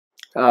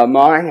Good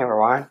morning,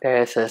 everyone.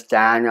 This is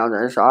Daniel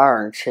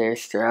Desjardins,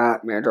 Chief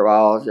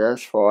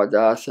Meteorologist for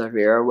the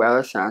Severe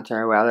Weather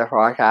Center Weather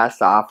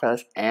Forecast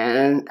Office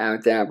in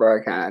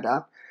Edmonton,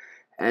 Canada.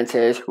 And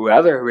today's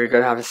weather, we're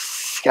going to have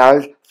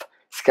sky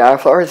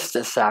flurries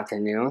this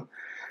afternoon.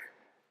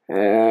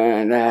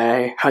 And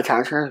the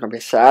temperature is going to be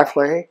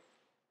exactly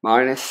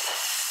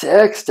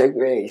 -6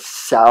 degrees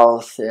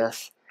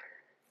Celsius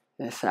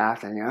this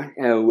afternoon.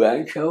 And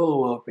wind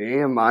chill will be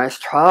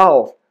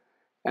 -12.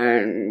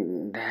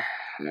 And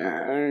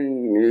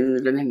you're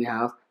going to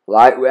have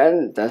light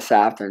wind this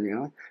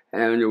afternoon,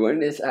 and the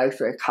wind is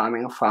actually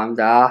coming from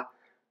the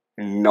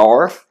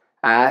north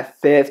at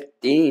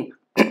 15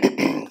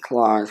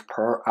 kilometers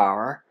per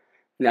hour.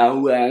 Now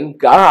wind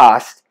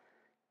gust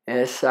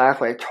is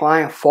actually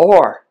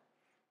 24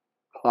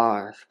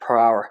 kilometers per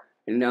hour.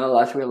 Now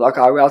let's look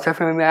at relative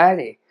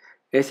humidity.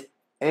 It's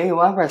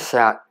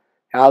 81%.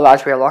 Now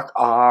let's look at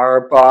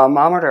our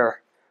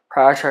barometer.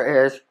 Pressure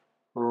is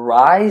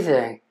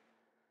rising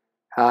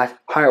at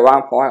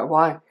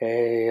 101.1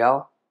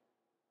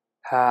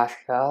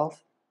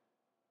 pascals.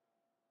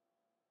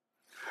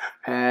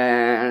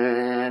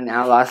 And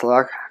now let's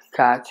look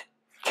at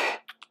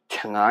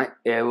tonight.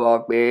 It will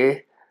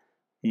be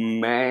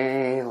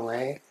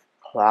mainly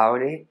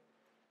cloudy.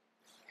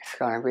 It's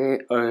going to be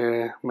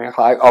mainly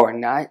cloudy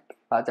overnight,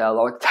 but the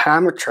low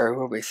temperature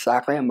will be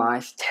exactly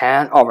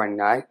 -10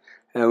 overnight.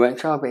 And the wind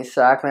chill will be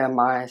exactly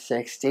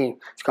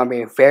 -16. It's going to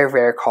be very,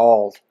 very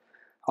cold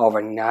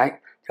overnight.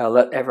 To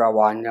let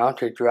everyone know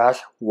to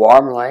dress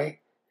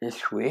warmly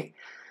this week.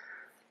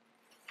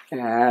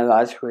 And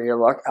let's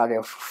look at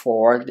the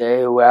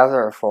 4-day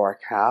weather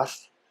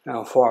forecast.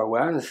 Now for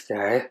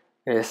Wednesday,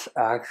 it's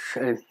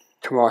actually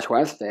tomorrow's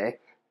Wednesday.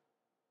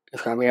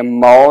 It's going to be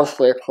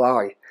mostly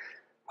cloudy,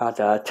 but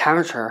the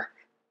temperature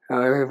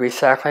will be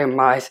exactly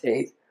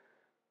 -8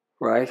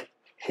 right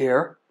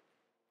here.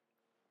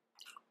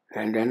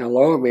 And then the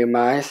low will be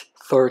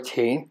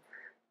 -13.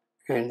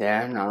 And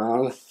then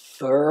on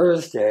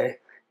Thursday,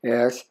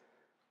 it's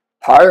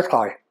partly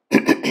cloudy.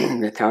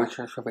 The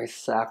temperature will be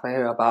exactly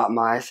about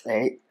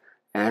 -8,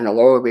 and the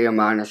low will be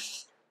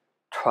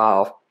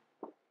 -12.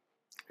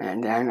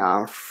 And then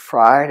on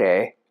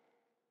Friday,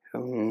 it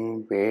will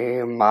be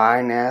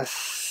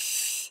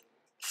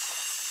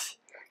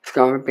it's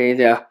going to be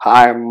the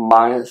high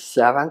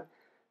 -7,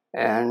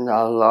 and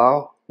the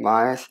low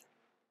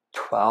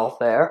 -12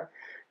 there.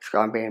 It's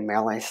going to be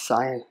mainly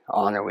sunny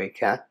on the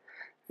weekend.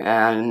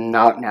 And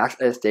up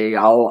next is the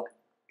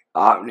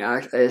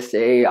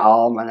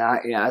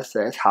almanac. Yes,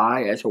 its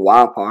high is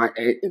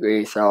 1.8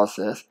 degrees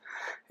Celsius.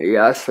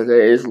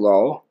 Yesterday's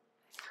low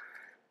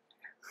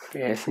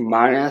is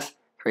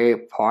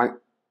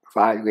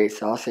 -3.5 degrees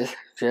Celsius,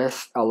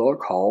 just a little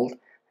cold.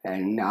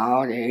 And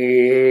now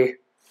the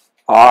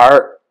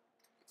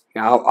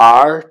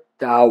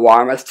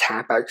warmest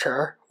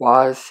temperature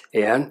was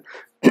in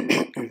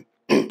in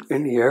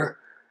the year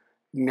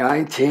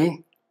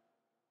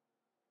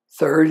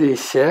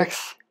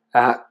 1936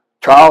 at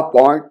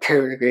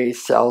 12.2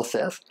 degrees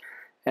Celsius,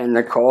 and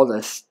the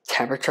coldest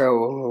temperature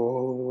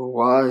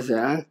was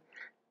in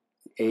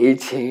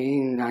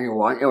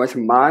 1891. It was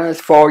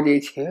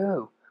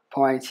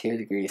 -42.2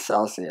 degrees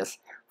Celsius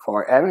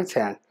for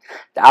Edmonton.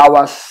 That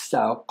was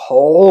a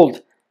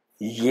cold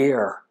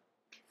year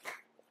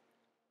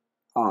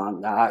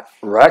on that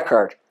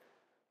record.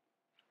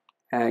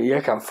 And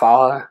you can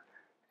follow,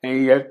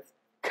 and you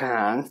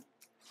can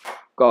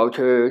go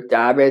to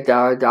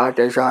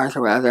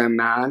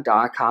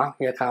www.desjardinsweatherman.com.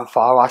 You can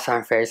follow us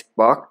on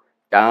Facebook.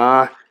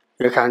 You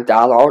can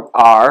download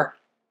our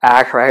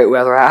Accurate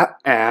Weather app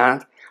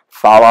and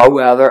follow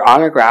Weather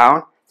on the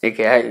Ground to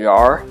get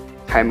your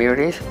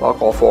community's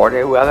local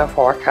 4-day weather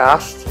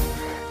forecast.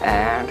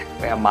 And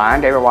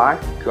remind everyone,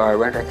 your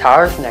winter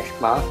tires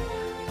next month,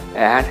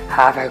 and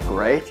have a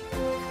great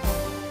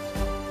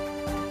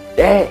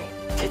day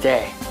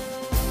today.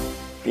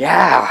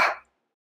 Yeah.